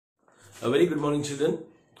A very good morning, children.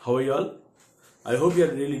 How are you all? I hope you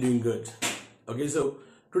are really doing good. Okay, so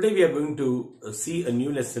today we are going to see a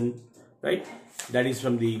new lesson, right? That is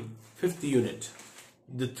from the 5th unit,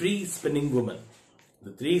 The Three Spinning Women.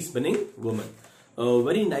 The Three Spinning Women. A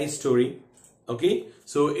very nice story. Okay,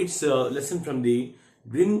 so it's a lesson from the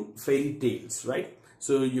Grimm fairy tales, right?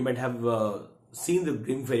 So you might have seen the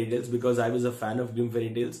Grimm fairy tales because I was a fan of Grimm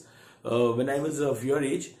fairy tales. When I was of your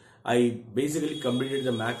age, I basically completed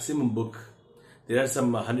the maximum book. There are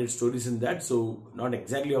some 100 stories in that, so not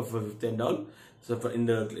exactly of 5th and all. So in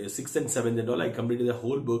the 6th and 7th and all, I completed the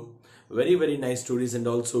whole book. Very, very nice stories and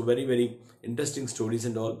also very, very interesting stories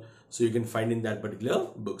and all. So you can find in that particular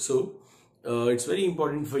book. So it's very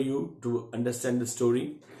important for you to understand the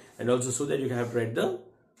story and also so that you have read the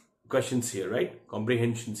questions here, right?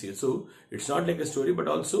 Comprehensions here. So it's not like a story, but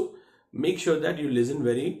also make sure that you listen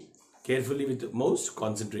very carefully with most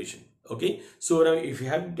concentration. Okay, so now if you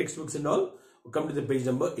have textbooks and all, come to the page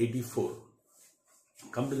number 84.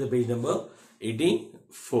 Come to the page number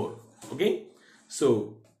 84. Okay,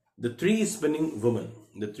 so the three spinning women.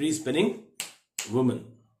 The three spinning women.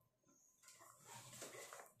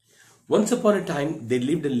 Once upon a time there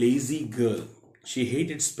lived a lazy girl. She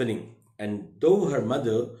hated spinning, and though her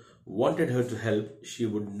mother wanted her to help, she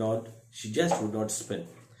just would not spin.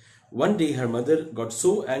 One day her mother got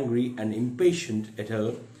so angry and impatient at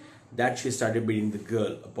her that she started beating the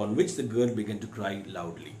girl, upon which the girl began to cry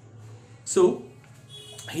loudly. So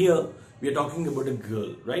here we are talking about a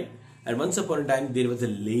girl, right? And once upon a time there was a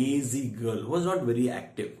lazy girl who was not very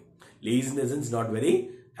active. Lazy in the sense not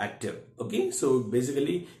very active. Okay, so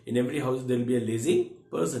basically in every house there will be a lazy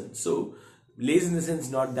person. So lazy in the sense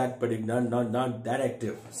not that particular, not that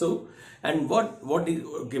active. So and what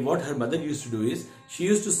her mother used to do is she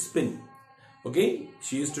used to spin. Okay,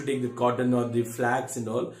 she used to take the cotton or the flax and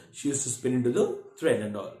all, she used to spin into the thread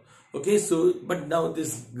and all. Okay, so but now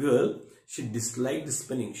this girl, she disliked the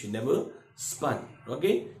spinning. She never spun.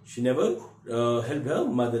 Okay, she never helped her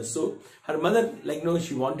mother. So her mother,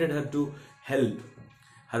 she wanted her to help.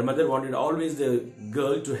 Her mother wanted always the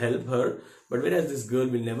girl to help her, but whereas this girl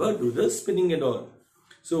will never do the spinning and all.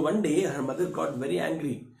 So one day her mother got very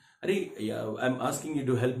angry. I'm asking you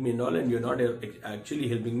to help me and all, and you're not actually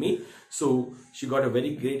helping me. So she got a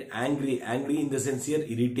very great angry in the sense here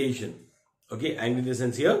irritation. Okay, angry in the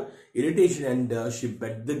sense here irritation, and she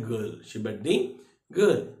bet the girl.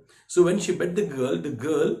 So when she bet the girl,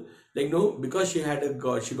 because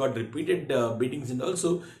she got repeated beatings, and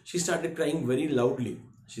also she started crying very loudly.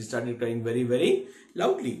 She started crying very, very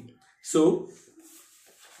loudly. So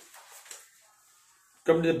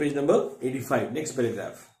come to the page number 85, next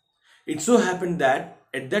paragraph. It so happened that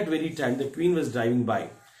at that very time the queen was driving by.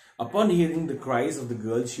 Upon hearing the cries of the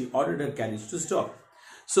girl, she ordered her carriage to stop.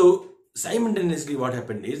 So simultaneously what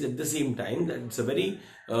happened is at the same time, that's a very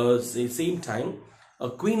same time, a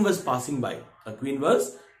queen was passing by. A queen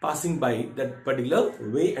was passing by that particular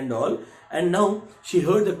way and all, and now she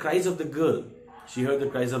heard the cries of the girl. She heard the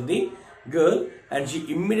cries of the girl, and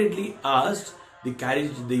she immediately asked the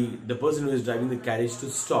carriage, the person who is driving the carriage, to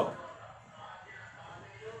stop.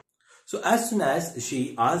 So as soon as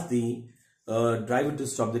she asked the driver to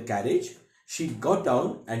stop the carriage, she got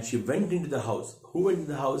down and she went into the house. Who went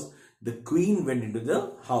into the house? The queen went into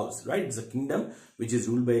the house, right? It's a kingdom which is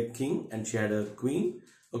ruled by a king, and she had a queen.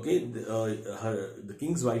 Okay, the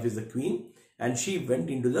king's wife is the queen, and she went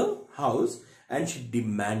into the house and she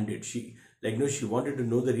demanded. She wanted to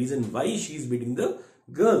know the reason why she is beating the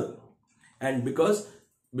girl, and because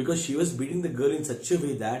she was beating the girl in such a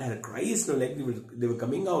way that her cries they were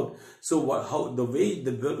coming out. So the way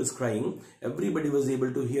the girl was crying, everybody was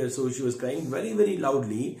able to hear. So she was crying very, very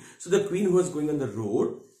loudly. So the queen who was going on the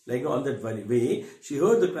road, on that very way, she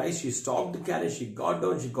heard the cries. She stopped the carriage. She got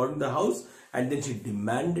down. She got in the house, and then she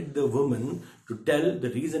demanded the woman to tell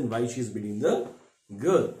the reason why she is beating the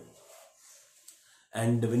girl.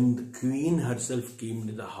 And when the queen herself came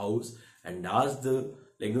to the house and asked the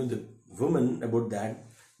woman about that,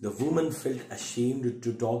 the woman felt ashamed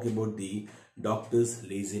to talk about the doctor's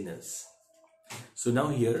laziness. So now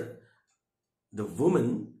here, the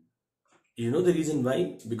woman, you know the reason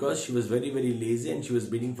why? Because she was very, very lazy and she was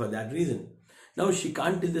beating for that reason. Now she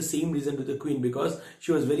can't tell the same reason to the queen because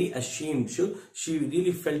she was very ashamed. She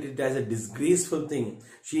really felt it as a disgraceful thing.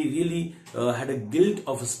 She really had a guilt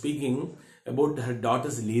of speaking about her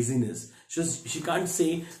daughter's laziness. She can't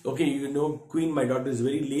say, okay, queen, my daughter is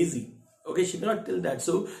very lazy. Okay, she cannot tell that.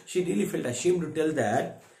 So she really felt ashamed to tell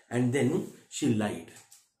that, and then she lied.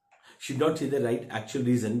 She did not say the right actual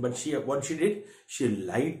reason, but what she did, she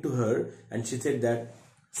lied to her, and she said that,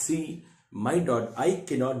 see, my daughter, I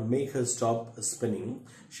cannot make her stop spinning.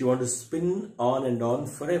 She wants to spin on and on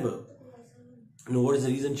forever. You know what is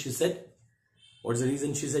the reason she said? What is the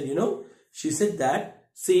reason she said? You know, she said that,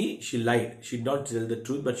 see, she lied. She did not tell the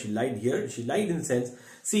truth, but she lied here. She lied in the sense,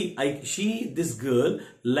 see, this girl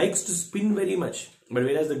likes to spin very much. But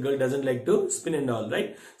whereas the girl doesn't like to spin and all,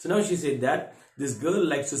 right? So now she said that this girl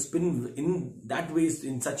likes to spin in that way,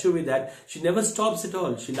 in such a way that she never stops at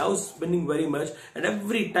all. She loves spinning very much. And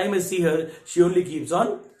every time I see her, she only keeps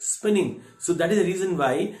on spinning. So that is the reason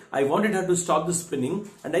why I wanted her to stop the spinning,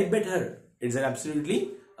 and I bet her. It's an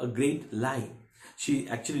absolutely a great lie. She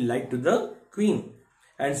actually lied to the queen.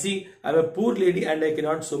 And see, I'm a poor lady and I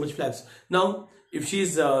cannot so much flax. Now, if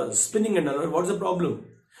she's spinning and all, what's the problem?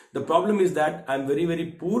 The problem is that I'm very, very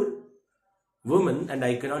poor woman and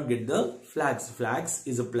I cannot get the flax. Flax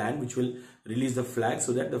is a plant which will release the flax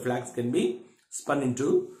so that the flax can be spun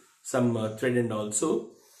into some thread and all.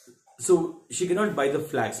 So she cannot buy the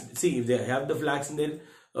flax. See, if they have the flax in their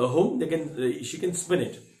home, they can she can spin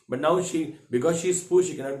it. But now because she is poor,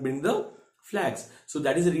 she cannot bring the flax. So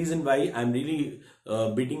that is the reason why I'm really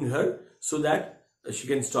beating her so that she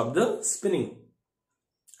can stop the spinning.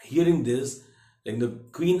 Hearing this, like the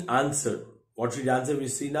queen answered. What should answer we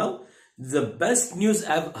see now? The best news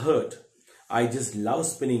I've heard. I just love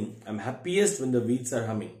spinning. I'm happiest when the wheels are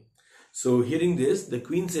humming. So hearing this, the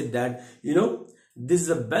queen said that, you know, this is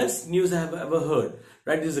the best news I have ever heard.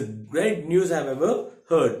 Right? This is a great news I have ever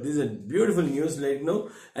heard. This is a beautiful news, like, you know.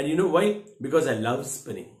 And you know why? Because I love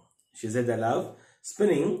spinning. She said, I love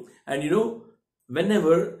spinning. And you know,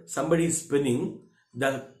 whenever somebody is spinning,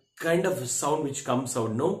 the kind of sound which comes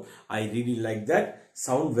out, no, I really like that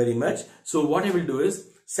sound very much. So what I will do is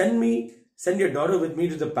send your daughter with me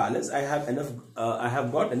to the palace. I have enough. I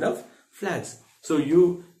have got enough flags.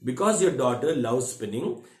 So because your daughter loves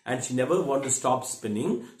spinning and she never want to stop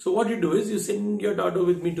spinning. So what you do is you send your daughter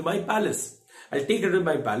with me to my palace. I'll take her to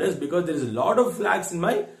my palace because there is a lot of flags in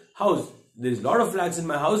my house. There is a lot of flags in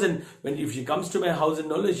my house, and if she comes to my house and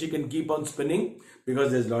all, she can keep on spinning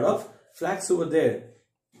because there's a lot of flags over there.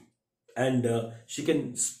 And she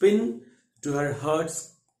can spin to her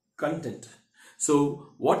heart's content.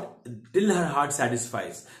 So till her heart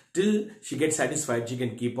satisfies, till she gets satisfied, she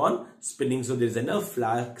can keep on spinning. So there's enough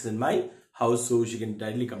flags in my house, so she can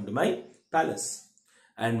directly come to my palace.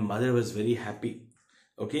 And mother was very happy.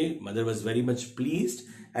 Okay, mother was very much pleased,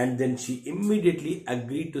 and then she immediately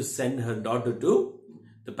agreed to send her daughter to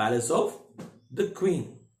the palace of the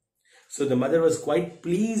queen. So the mother was quite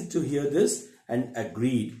pleased to hear this and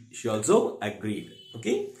agreed. She also agreed.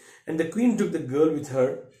 Okay, and the queen took the girl with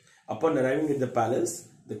her. Upon arriving at the palace,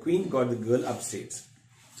 the queen got the girl upstairs.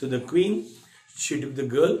 So the queen, she took the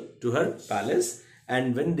girl to her palace,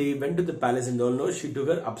 and when they went to the palace and all, no, she took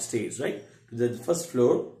her upstairs, right, to the first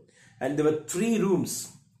floor. And there were 3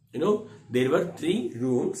 rooms. You know, there were 3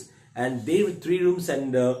 rooms, and they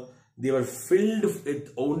were filled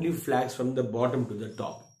with only flags from the bottom to the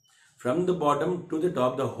top. From the bottom to the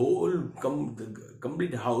top, the whole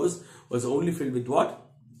complete house was only filled with what?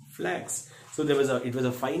 Flags. So it was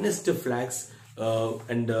the finest of flags. Now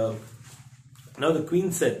the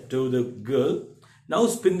queen said to the girl, now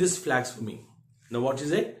spin this flags for me. Now what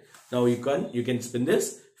is it? Now you can spin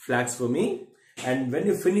this flags for me. And when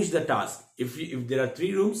you finish the task, if there are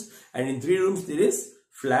 3 rooms, and in 3 rooms there is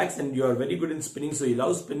flags, and you are very good in spinning, so you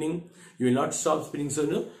love spinning, you will not stop spinning, so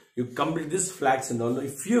no, you complete this flags and all.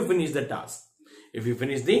 If you finish the task,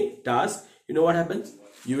 you know what happens?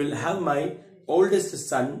 You will have my oldest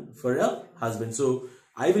son for a husband. So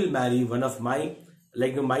I will marry one of my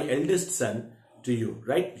eldest son to you,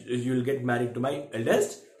 right? You will get married to my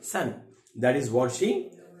eldest son. That is what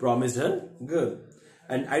she promised her girl.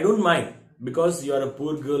 And I don't mind, because you are a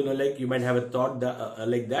poor girl, like you might have a thought that,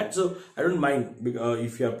 like that. So I don't mind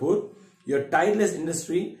if you are poor. Your tireless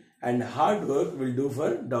industry and hard work will do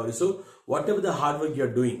for dowry. So whatever the hard work you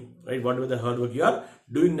are doing, right? Whatever the hard work you are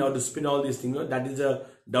doing now to spin all these things, that is a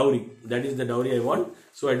dowry. That is the dowry I want.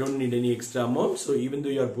 So I don't need any extra amount. So even though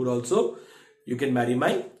you are poor also, you can marry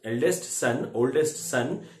my oldest son,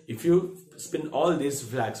 if you spin all these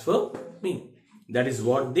flags for me. That is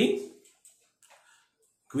what the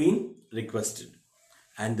queen requested.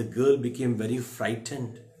 And the girl became very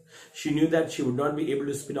frightened. She knew that she would not be able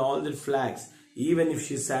to spin all the flags, even if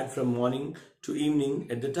she sat from morning to evening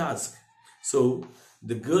at the task. So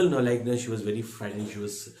the girl, she was very frightened. She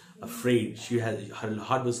was afraid. Her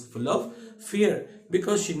heart was full of fear,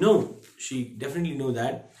 because she definitely knew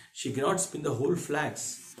that she cannot spin the whole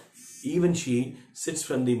flags. Even she sits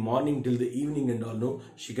from the morning till the evening and all, no,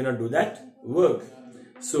 she cannot do that work.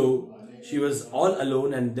 So she was all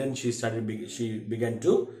alone, and then she began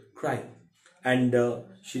to cry. and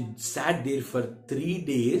she sat there for 3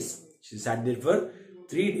 days. She sat there for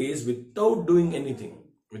 3 days without doing anything,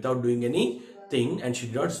 and she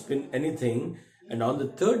did not spin anything. And on the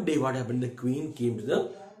third day, what happened? The queen came to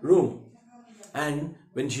the room, and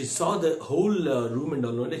when she saw the whole room and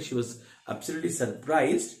all, like, she was absolutely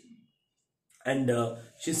surprised, and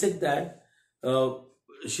she said that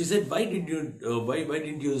why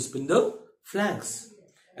didn't you spin the flags?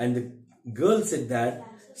 And the girl said that,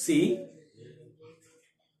 see,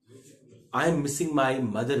 I am missing my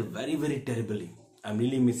mother very, very terribly. I'm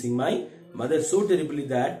really missing my mother so terribly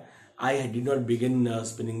that I did not begin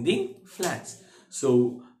spinning the flags.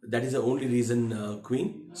 So that is the only reason,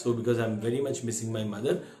 Queen. So because I'm very much missing my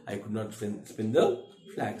mother, I could not spin the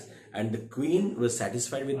flags. And the Queen was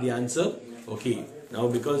satisfied with the answer. Okay, now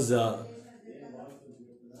because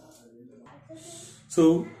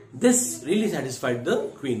so this really satisfied the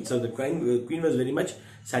Queen. So the Queen was very much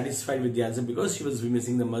satisfied with the answer because she was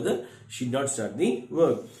missing the mother. She did not start the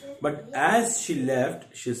work. But as she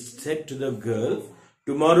left, she said to the girl,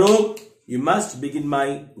 tomorrow you must begin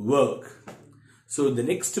my work. So the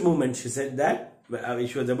next moment she said that,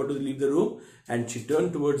 she was about to leave the room, and she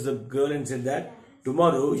turned towards the girl and said that,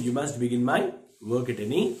 tomorrow you must begin my work at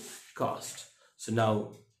any cost. So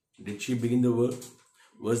now, did she begin the work?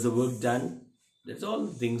 Was the work done? That's all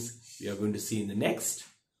the things we are going to see in the next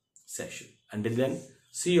session. Until then,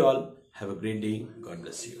 see you all. Have a great day. God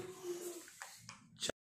bless you.